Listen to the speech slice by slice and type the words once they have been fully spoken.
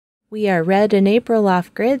We are Red and April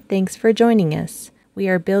off-grid. Thanks for joining us. We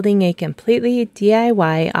are building a completely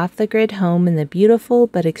DIY off-the-grid home in the beautiful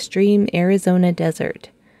but extreme Arizona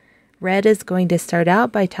desert. Red is going to start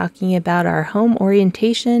out by talking about our home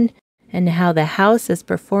orientation and how the house is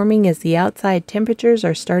performing as the outside temperatures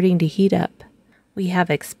are starting to heat up. We have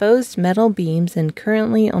exposed metal beams and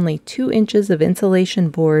currently only 2 inches of insulation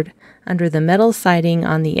board under the metal siding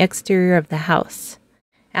on the exterior of the house.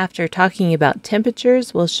 After talking about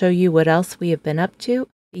temperatures, we'll show you what else we have been up to.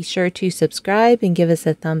 Be sure to subscribe and give us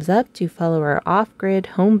a thumbs up to follow our off-grid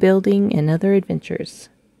home building and other adventures.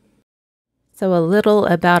 So a little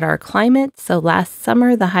about our climate. So last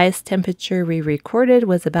summer, the highest temperature we recorded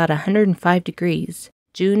was about 105 degrees.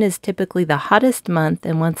 June is typically the hottest month,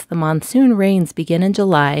 and once the monsoon rains begin in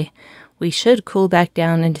July, we should cool back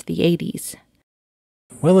down into the 80s.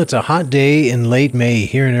 Well, it's a hot day in late May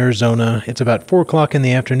here in Arizona. It's about 4 o'clock in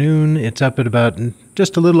the afternoon. It's up at about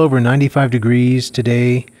just a little over 95 degrees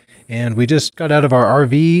today. And we just got out of our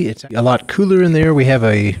RV. It's a lot cooler in there. We have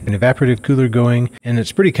an evaporative cooler going, and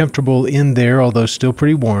it's pretty comfortable in there, although still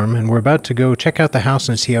pretty warm. And we're about to go check out the house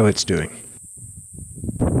and see how it's doing.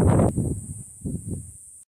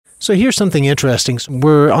 So here's something interesting.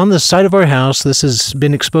 We're on the side of our house. This has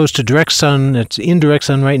been exposed to direct sun. It's in direct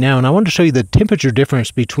sun right now. And I wanted to show you the temperature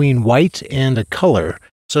difference between white and a color.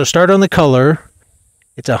 So start on the color.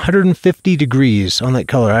 It's 150 degrees on that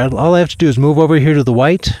color. All I have to do is move over here to the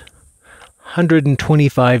white.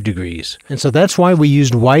 125 degrees. And so that's why we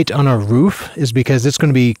used white on our roof, is because it's going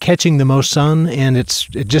to be catching the most sun, and it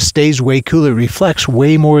just stays way cooler. It reflects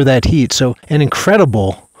way more of that heat. So an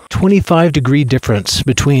incredible 25-degree difference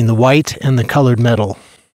between the white and the colored metal.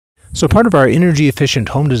 So part of our energy-efficient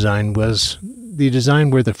home design was the design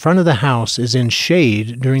where the front of the house is in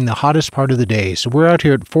shade during the hottest part of the day. So we're out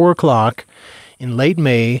here at 4 o'clock in late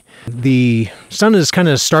May. The sun is kind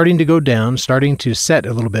of starting to go down, starting to set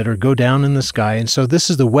a little bit or go down in the sky. And so this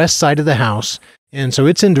is the west side of the house. And so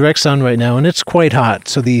it's in direct sun right now, and it's quite hot.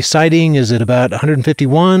 So the siding is at about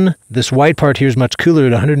 151. This white part here is much cooler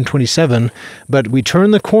at 127. But we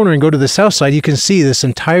turn the corner and go to the south side. You can see this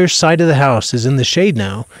entire side of the house is in the shade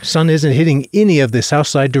now. Sun isn't hitting any of the south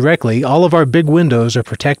side directly. All of our big windows are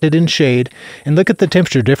protected in shade. And look at the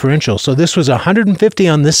temperature differential. So this was 150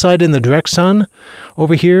 on this side in the direct sun.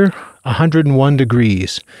 Over here, 101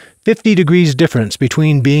 degrees. 50 degrees difference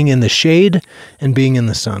between being in the shade and being in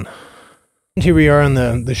the sun. Here we are on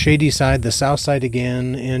the shady side, the south side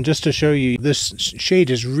again, and just to show you, this shade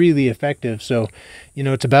is really effective. So, you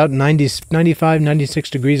know, it's about 95, 96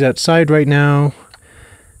 degrees outside right now.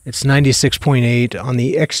 It's 96.8 on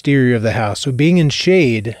the exterior of the house. So being in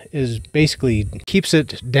shade is basically keeps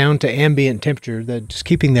it down to ambient temperature. That just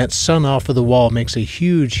keeping that sun off of the wall makes a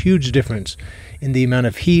huge, huge difference in the amount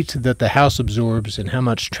of heat that the house absorbs and how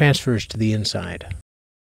much transfers to the inside.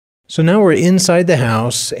 So now we're inside the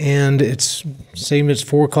house, and it's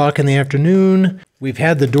 4 o'clock in the afternoon. We've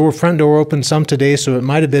had the front door open some today, so it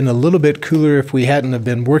might have been a little bit cooler if we hadn't have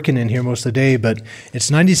been working in here most of the day, but it's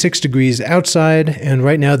 96 degrees outside, and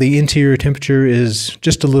right now the interior temperature is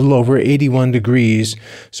just a little over 81 degrees.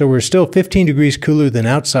 So we're still 15 degrees cooler than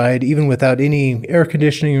outside, even without any air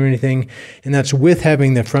conditioning or anything, and that's with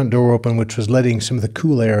having the front door open, which was letting some of the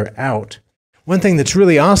cool air out. One thing that's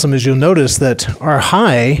really awesome is you'll notice that our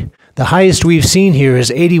the highest we've seen here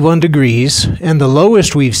is 81 degrees, and the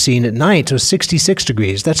lowest we've seen at night was 66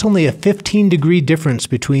 degrees. That's only a 15-degree difference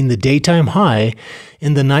between the daytime high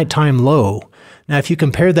and the nighttime low. Now, if you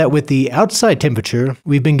compare that with the outside temperature,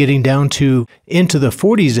 we've been getting down to into the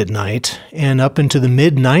 40s at night and up into the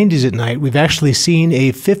mid-90s at night. We've actually seen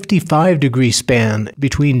a 55-degree span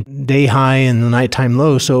between day high and the nighttime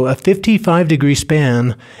low. So a 55-degree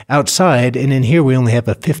span outside, and in here we only have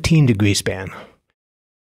a 15-degree span.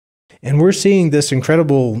 And we're seeing this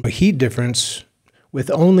incredible heat difference with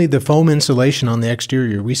only the foam insulation on the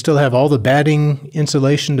exterior. We still have all the batting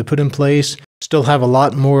insulation to put in place, still have a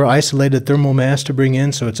lot more isolated thermal mass to bring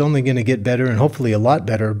in, so it's only going to get better and hopefully a lot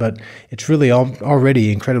better, but it's really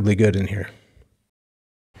already incredibly good in here.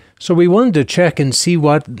 So we wanted to check and see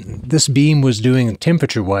what this beam was doing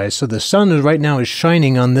temperature-wise. So the sun right now is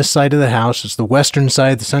shining on this side of the house. It's the western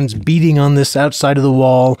side. The sun's beating on this outside of the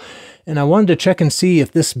wall. And I wanted to check and see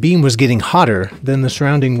if this beam was getting hotter than the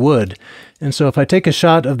surrounding wood. And so if I take a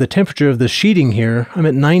shot of the temperature of the sheeting here, I'm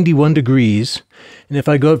at 91 degrees. And if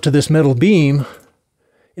I go up to this metal beam,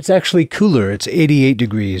 it's actually cooler. It's 88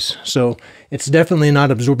 degrees. So it's definitely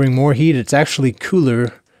not absorbing more heat. It's actually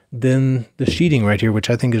cooler than the sheeting right here, which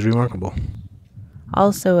I think is remarkable.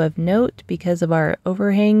 Also of note, because of our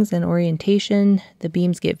overhangs and orientation, the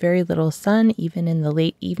beams get very little sun even in the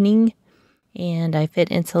late evening. And I fit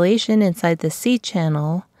insulation inside the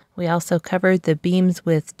C-channel. We also covered the beams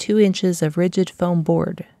with 2 inches of rigid foam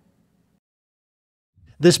board.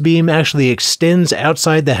 This beam actually extends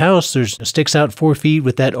outside the house. It sticks out 4 feet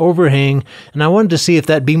with that overhang, and I wanted to see if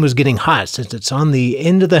that beam was getting hot since it's on the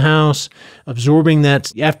end of the house, absorbing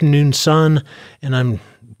that afternoon sun, and I'm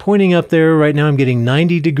pointing up there right now. I'm getting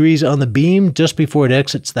 90 degrees on the beam just before it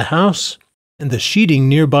exits the house, and the sheeting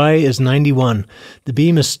nearby is 91. The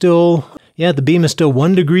beam is still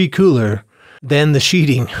 1 degree cooler than the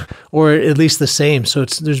sheeting, or at least the same. So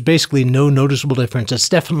there's basically no noticeable difference. It's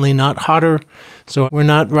definitely not hotter. So we're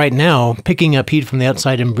not right now picking up heat from the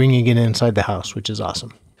outside and bringing it inside the house, which is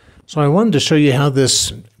awesome. So I wanted to show you how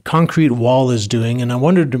this concrete wall is doing, and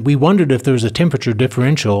we wondered if there was a temperature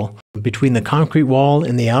differential between the concrete wall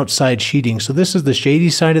and the outside sheeting. So this is the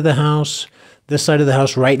shady side of the house. This side of the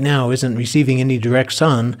house right now isn't receiving any direct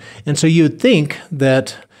sun, and so you would think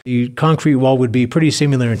that the concrete wall would be pretty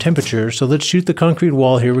similar in temperature. So let's shoot the concrete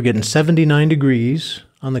wall here. We're getting 79 degrees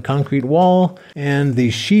on the concrete wall, and the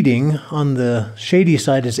sheeting on the shady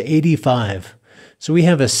side is 85. So we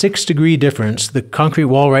have a 6-degree difference. The concrete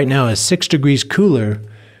wall right now is 6 degrees cooler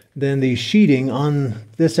than the sheeting on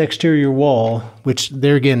this exterior wall, which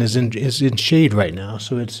there again is in shade right now.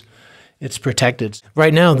 So it's protected.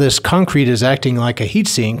 Right now, this concrete is acting like a heat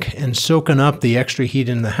sink and soaking up the extra heat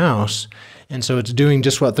in the house. And so it's doing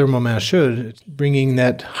just what thermal mass should. It's bringing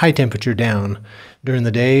that high temperature down during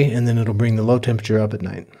the day, and then it'll bring the low temperature up at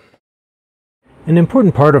night. An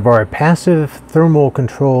important part of our passive thermal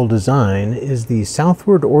control design is the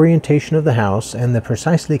southward orientation of the house and the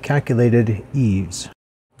precisely calculated eaves.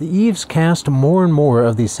 The eaves cast more and more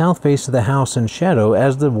of the south face of the house in shadow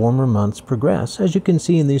as the warmer months progress, as you can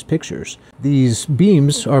see in these pictures. These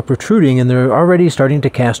beams are protruding and they're already starting to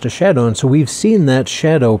cast a shadow, and so we've seen that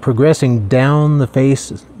shadow progressing down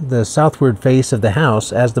the southward face of the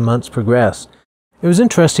house as the months progress. It was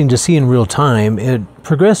interesting to see in real time. It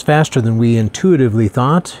progressed faster than we intuitively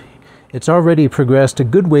thought. It's already progressed a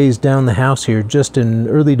good ways down the house here just in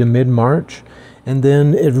early to mid-March. And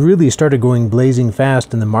then it really started going blazing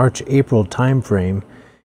fast in the March-April time frame.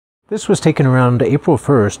 This was taken around April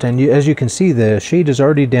 1st, and as you can see, the shade is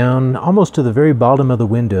already down almost to the very bottom of the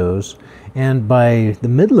windows, and by the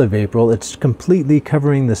middle of April, it's completely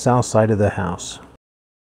covering the south side of the house.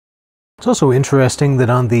 It's also interesting that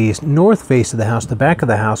on the north face of the house, the back of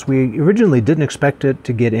the house, we originally didn't expect it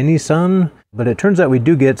to get any sun, but it turns out we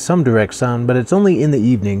do get some direct sun, but it's only in the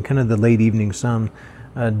evening, kind of the late evening sun.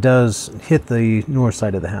 Does hit the north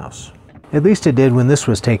side of the house. At least it did when this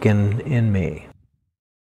was taken in May.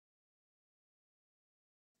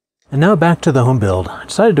 And now back to the home build. I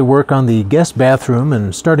decided to work on the guest bathroom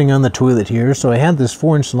and starting on the toilet here. So I had this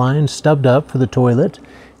 4-inch line stubbed up for the toilet,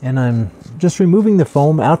 and I'm just removing the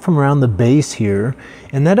foam out from around the base here,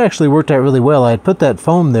 and that actually worked out really well. I had put that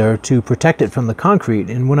foam there to protect it from the concrete,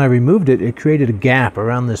 and when I removed it, it created a gap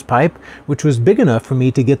around this pipe, which was big enough for me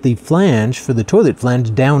to get the flange for the toilet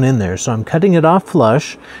flange down in there. So I'm cutting it off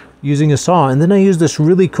flush using a saw, and then I use this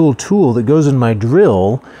really cool tool that goes in my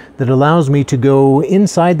drill that allows me to go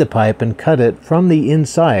inside the pipe and cut it from the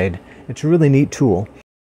inside. It's a really neat tool.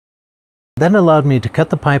 That allowed me to cut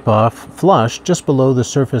the pipe off flush just below the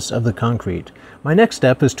surface of the concrete. My next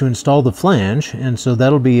step is to install the flange, and so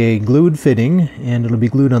that'll be a glued fitting, and it'll be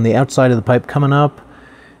glued on the outside of the pipe coming up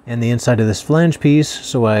and the inside of this flange piece.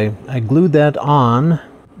 So I glued that on,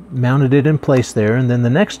 mounted it in place there, and then the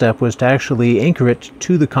next step was to actually anchor it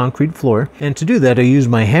to the concrete floor. And to do that, I used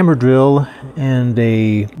my hammer drill and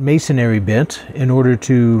a masonry bit in order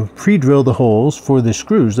to pre-drill the holes for the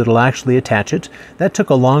screws that'll actually attach it. That took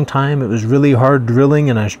a long time. It was really hard drilling,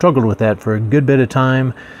 and I struggled with that for a good bit of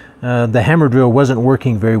time. The hammer drill wasn't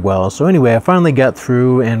working very well. So anyway, I finally got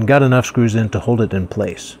through and got enough screws in to hold it in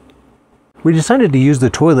place. We decided to use the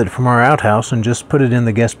toilet from our outhouse and just put it in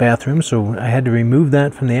the guest bathroom, so I had to remove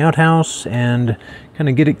that from the outhouse and kind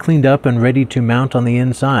of get it cleaned up and ready to mount on the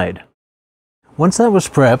inside. Once that was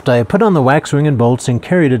prepped, I put on the wax ring and bolts and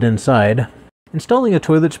carried it inside. Installing a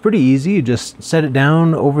toilet's pretty easy. You just set it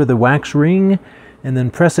down over the wax ring and then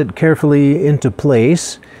press it carefully into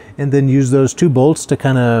place, and then use those 2 bolts to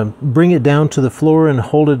kind of bring it down to the floor and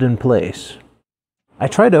hold it in place. I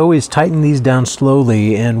try to always tighten these down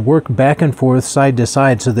slowly and work back and forth side to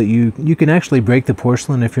side so that you can actually break the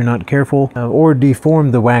porcelain if you're not careful, or deform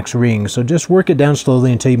the wax ring. So just work it down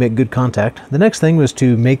slowly until you make good contact. The next thing was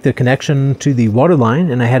to make the connection to the water line,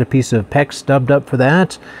 and I had a piece of PEX stubbed up for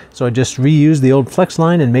that. So I just reused the old flex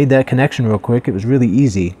line and made that connection real quick. It was really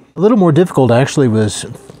easy. A little more difficult actually was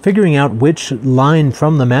figuring out which line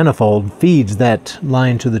from the manifold feeds that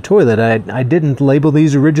line to the toilet. I didn't label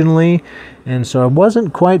these originally, and so I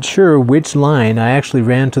wasn't quite sure which line I actually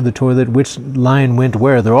ran to the toilet, which line went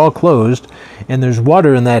where. They're all closed, and there's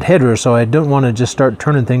water in that header, so I don't want to just start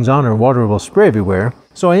turning things on or water will spray everywhere.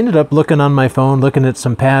 So I ended up looking on my phone, looking at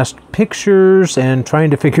some past pictures and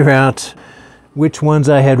trying to figure out which ones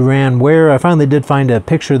I had ran where. I finally did find a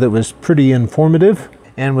picture that was pretty informative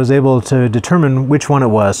and was able to determine which one it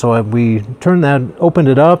was. So we turned that, opened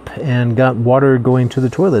it up, and got water going to the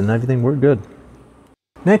toilet, and everything worked good.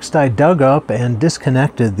 Next, I dug up and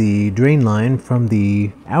disconnected the drain line from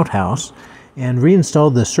the outhouse and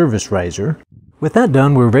reinstalled the service riser. With that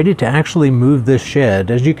done, we're ready to actually move this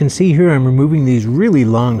shed. As you can see here, I'm removing these really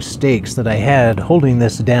long stakes that I had holding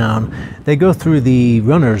this down. They go through the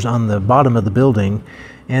runners on the bottom of the building,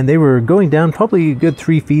 and they were going down probably a good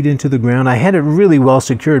 3 feet into the ground. I had it really well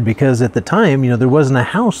secured because at the time, there wasn't a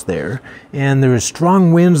house there, and there was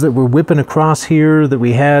strong winds that were whipping across here that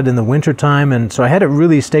we had in the winter time, and so I had it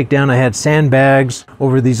really staked down. I had sandbags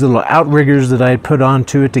over these little outriggers that I had put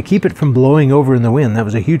onto it to keep it from blowing over in the wind. That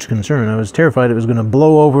was a huge concern. I was terrified it was going to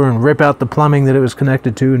blow over and rip out the plumbing that it was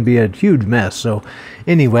connected to and be a huge mess. So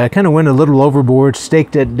anyway, I kind of went a little overboard,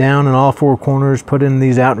 staked it down in all 4 corners, put in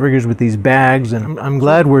these outriggers with these bags, and I'm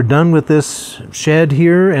glad we're done with this shed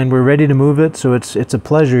here and we're ready to move it. So it's a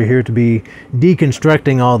pleasure here to be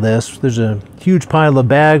deconstructing all this. There's a huge pile of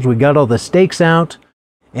bags. We got all the stakes out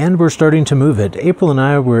and we're starting to move it. April and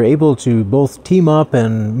I were able to both team up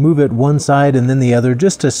and move it one side and then the other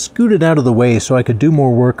just to scoot it out of the way so I could do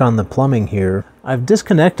more work on the plumbing here. I've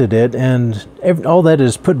disconnected it and all that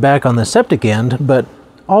is put back on the septic end, but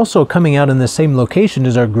also coming out in the same location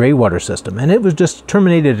is our gray water system, and it was just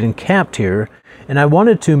terminated and capped here. And I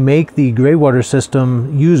wanted to make the gray water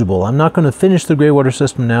system usable. I'm not going to finish the gray water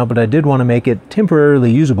system now, but I did want to make it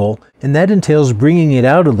temporarily usable. And that entails bringing it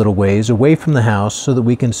out a little ways away from the house so that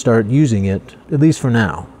we can start using it, at least for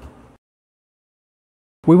now.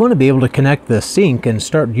 We want to be able to connect the sink and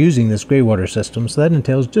start using this gray water system, so that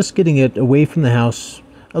entails just getting it away from the house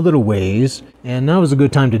a little ways, and now is a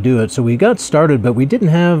good time to do it. So we got started, but we didn't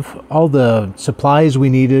have all the supplies we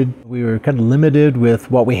needed. We were kind of limited with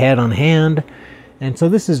what we had on hand, and so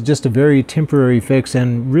this is just a very temporary fix,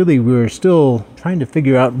 and really we were still trying to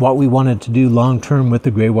figure out what we wanted to do long term with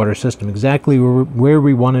the gray water system, exactly where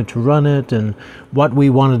we wanted to run it and what we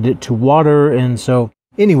wanted it to water. And so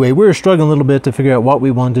anyway, we were struggling a little bit to figure out what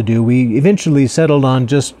we wanted to do. We eventually settled on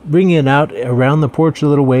just bringing it out around the porch a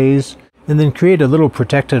little ways and then create a little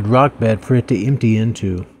protected rock bed for it to empty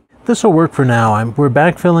into. This will work for now. We're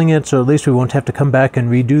backfilling it, so at least we won't have to come back and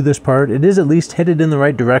redo this part. It is at least headed in the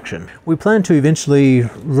right direction. We plan to eventually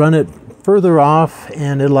run it further off,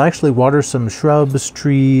 and it'll actually water some shrubs,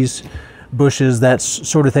 trees, bushes, that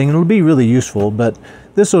sort of thing. It'll be really useful, but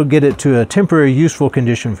this will get it to a temporary useful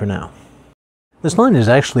condition for now. This line is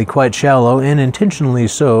actually quite shallow, and intentionally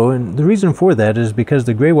so, and the reason for that is because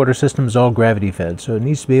the gray water system is all gravity fed, so it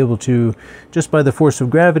needs to be able to, just by the force of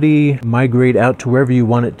gravity, migrate out to wherever you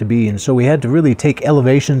want it to be. And so we had to really take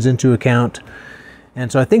elevations into account,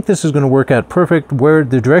 and so I think this is going to work out perfect. Where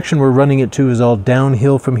the direction we're running it to is all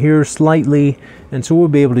downhill from here slightly, and so we'll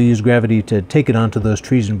be able to use gravity to take it onto those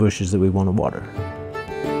trees and bushes that we want to water.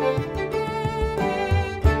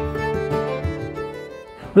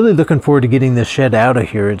 Really looking forward to getting this shed out of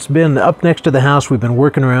here. It's been up next to the house. We've been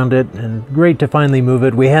working around it, and great to finally move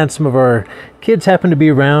it. We had some of our kids happen to be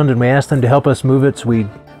around, and we asked them to help us move it, so we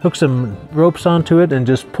hooked some ropes onto it and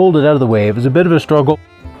just pulled it out of the way. It was a bit of a struggle,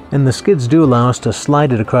 and the skids do allow us to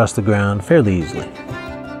slide it across the ground fairly easily.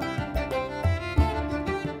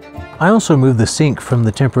 I also moved the sink from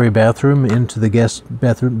the temporary bathroom into the guest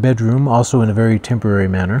bedroom, also in a very temporary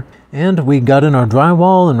manner. And we got in our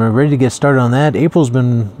drywall and we're ready to get started on that. April's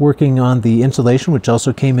been working on the insulation, which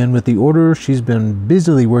also came in with the order. She's been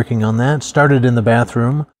busily working on that, started in the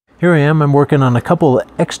bathroom. Here I am, I'm working on a couple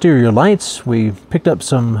exterior lights. We picked up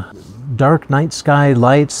some dark night sky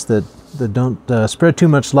lights that don't spread too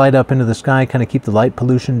much light up into the sky, kind of keep the light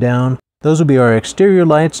pollution down. Those will be our exterior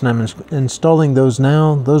lights, and I'm installing those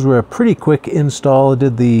now. Those were a pretty quick install. I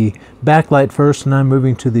did the backlight first, and I'm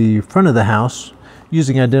moving to the front of the house,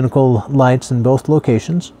 using identical lights in both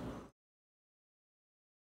locations.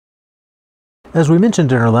 As we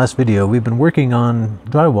mentioned in our last video, we've been working on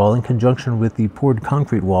drywall in conjunction with the poured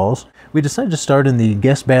concrete walls. We decided to start in the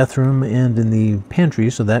guest bathroom and in the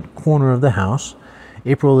pantry, so that corner of the house.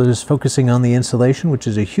 April is focusing on the insulation, which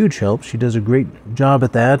is a huge help. She does a great job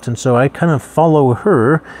at that, and so I kind of follow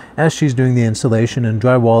her as she's doing the insulation and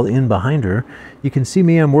drywall in behind her. You can see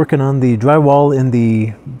me, I'm working on the drywall in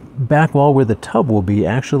the back wall where the tub will be.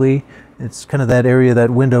 Actually, it's kind of that area, that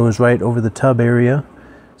window is right over the tub area.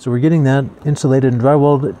 So we're getting that insulated and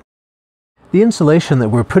drywalled. The insulation that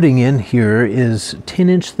we're putting in here is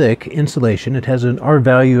 10-inch thick insulation. It has an R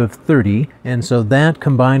value of 30, and so that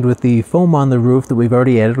combined with the foam on the roof that we've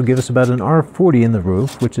already added will give us about an R40 in the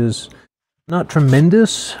roof, which is not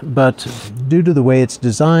tremendous, but due to the way it's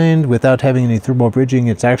designed, without having any thermal bridging,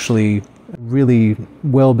 it's actually a really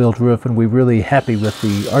well-built roof, and we're really happy with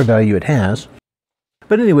the R value it has.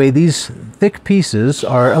 But anyway, these thick pieces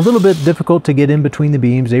are a little bit difficult to get in between the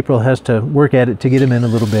beams. April has to work at it to get them in a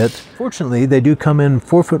little bit. Fortunately, they do come in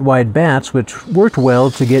 4-foot wide bats, which worked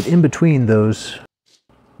well to get in between those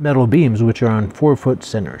metal beams, which are on 4-foot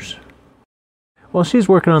centers. While she's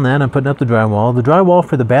working on that, I'm putting up the drywall. The drywall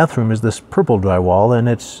for the bathroom is this purple drywall, and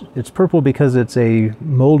it's purple because it's a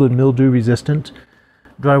mold and mildew resistant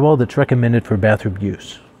drywall that's recommended for bathroom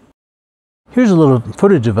use. Here's a little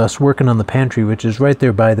footage of us working on the pantry, which is right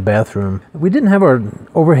there by the bathroom. We didn't have our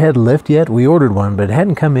overhead lift yet. We ordered one, but it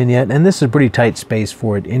hadn't come in yet, and this is a pretty tight space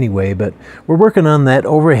for it anyway, but we're working on that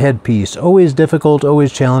overhead piece. Always difficult,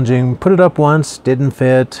 always challenging. Put it up once, didn't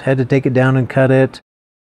fit, had to take it down and cut it.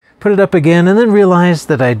 Put it up again, and then realized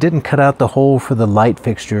that I didn't cut out the hole for the light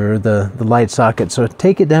fixture, the light socket. So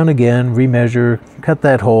take it down again, remeasure, cut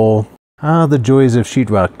that hole. Ah, the joys of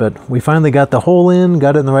sheetrock, but we finally got the hole in,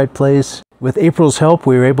 got it in the right place. With April's help,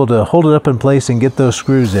 we were able to hold it up in place and get those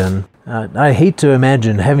screws in. I hate to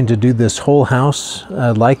imagine having to do this whole house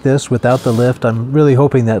like this without the lift. I'm really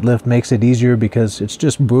hoping that lift makes it easier, because it's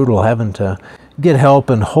just brutal having to get help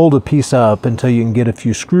and hold a piece up until you can get a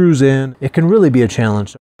few screws in. It can really be a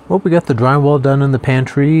challenge. Well, we got the drywall done in the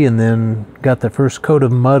pantry and then got the first coat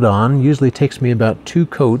of mud on. Usually takes me about 2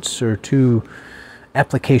 coats or 2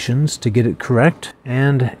 applications to get it correct,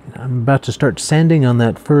 and I'm about to start sanding on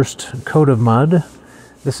that first coat of mud.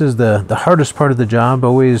 This is the hardest part of the job,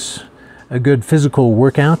 always a good physical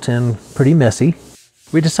workout and pretty messy.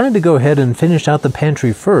 We decided to go ahead and finish out the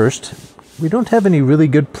pantry first. We don't have any really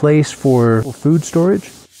good place for food storage,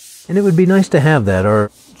 and it would be nice to have that. Our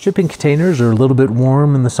shipping containers are a little bit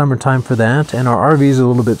warm in the summertime for that, and our RV is a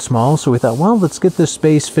little bit small, so we thought, well, let's get this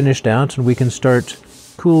space finished out and we can start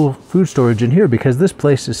cool food storage in here, because this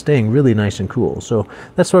place is staying really nice and cool. So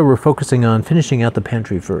that's why we're focusing on finishing out the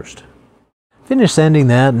pantry first. Finished sanding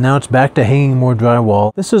that, and now it's back to hanging more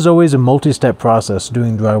drywall. This is always a multi-step process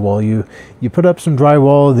doing drywall. You put up some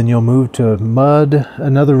drywall, then you'll move to mud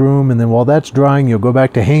another room, and then while that's drying, you'll go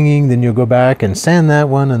back to hanging, then you'll go back and sand that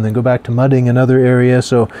one, and then go back to mudding another area.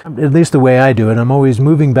 So at least the way I do it, I'm always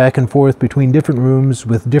moving back and forth between different rooms,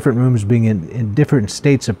 with different rooms being in different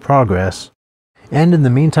states of progress. And in the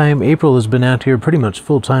meantime, April has been out here pretty much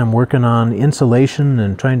full-time working on insulation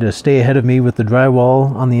and trying to stay ahead of me with the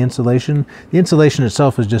drywall on the insulation. The insulation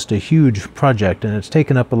itself is just a huge project, and it's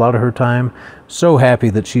taken up a lot of her time. So happy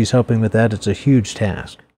that she's helping with that. It's a huge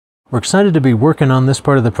task. We're excited to be working on this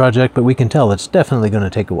part of the project, but we can tell it's definitely going to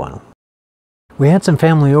take a while. We had some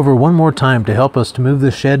family over one more time to help us to move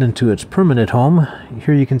this shed into its permanent home.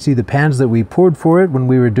 Here you can see the pads that we poured for it when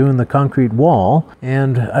we were doing the concrete wall.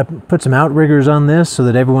 And I put some outriggers on this so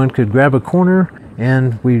that everyone could grab a corner,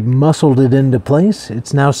 and we muscled it into place.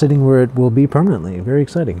 It's now sitting where it will be permanently. Very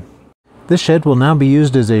exciting. This shed will now be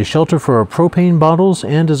used as a shelter for our propane bottles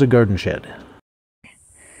and as a garden shed.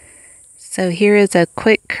 So here is a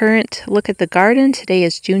quick current look at the garden. Today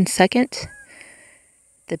is June 2nd.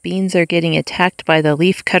 The beans are getting attacked by the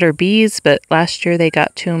leaf cutter bees, but last year they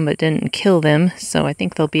got to them but didn't kill them, so I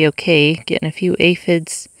think they'll be okay. Getting a few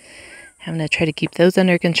aphids, having to try to keep those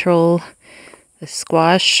under control. The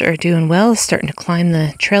squash are doing well, starting to climb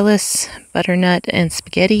the trellis. Butternut and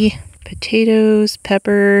spaghetti. Potatoes,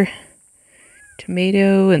 pepper,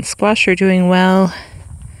 tomato, and squash are doing well.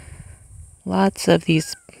 Lots of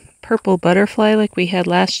these purple butterfly like we had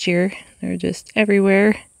last year. They're just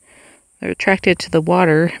everywhere. They're attracted to the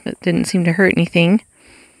water, but didn't seem to hurt anything.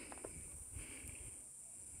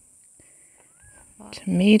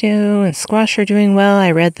 Tomato and squash are doing well.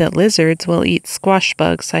 I read that lizards will eat squash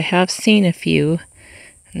bugs. I have seen a few,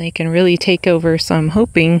 and they can really take over, so I'm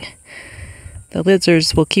hoping the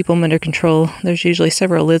lizards will keep them under control. There's usually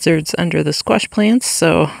several lizards under the squash plants,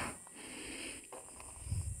 so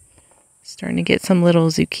starting to get some little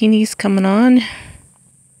zucchinis coming on.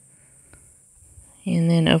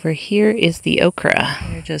 And then over here is the okra.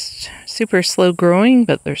 They're just super slow growing,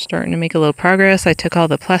 but they're starting to make a little progress. I took all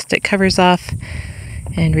the plastic covers off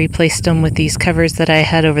and replaced them with these covers that I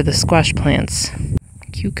had over the squash plants.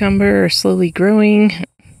 Cucumber are slowly growing,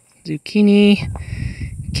 zucchini,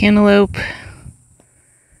 cantaloupe.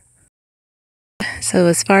 So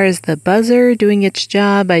as far as the buzzer doing its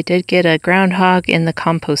job, I did get a groundhog in the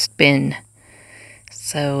compost bin.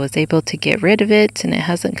 So I was able to get rid of it, and it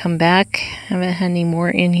hasn't come back. I haven't had any more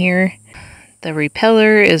in here. The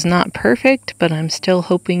repeller is not perfect, but I'm still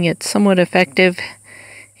hoping it's somewhat effective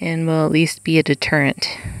and will at least be a deterrent.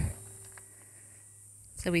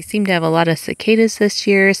 So we seem to have a lot of cicadas this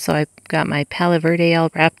year, so I've got my Palo Verde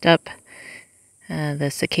all wrapped up.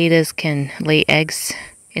 The cicadas can lay eggs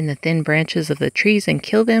in the thin branches of the trees and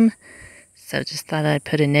kill them. So just thought I'd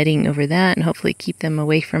put a netting over that and hopefully keep them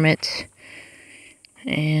away from it.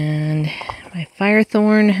 And my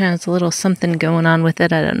firethorn has a little something going on with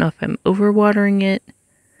it. I don't know if I'm overwatering it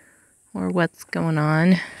or what's going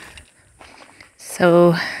on.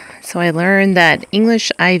 So I learned that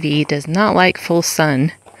English ivy does not like full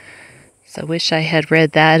sun. So I wish I had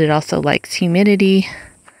read that. It also likes humidity.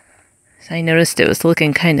 So I noticed it was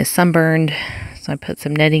looking kind of sunburned. So I put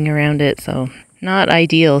some netting around it. So not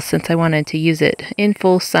ideal since I wanted to use it in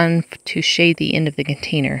full sun to shade the end of the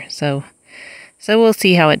container. So we'll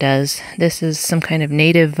see how it does. This is some kind of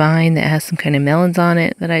native vine that has some kind of melons on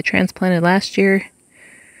it that I transplanted last year.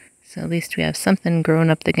 So at least we have something growing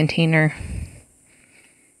up the container.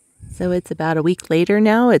 So it's about a week later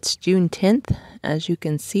now. It's June 10th. As you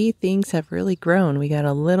can see, things have really grown. We got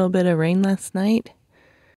a little bit of rain last night.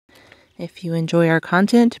 If you enjoy our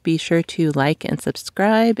content, be sure to like and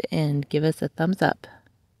subscribe and give us a thumbs up.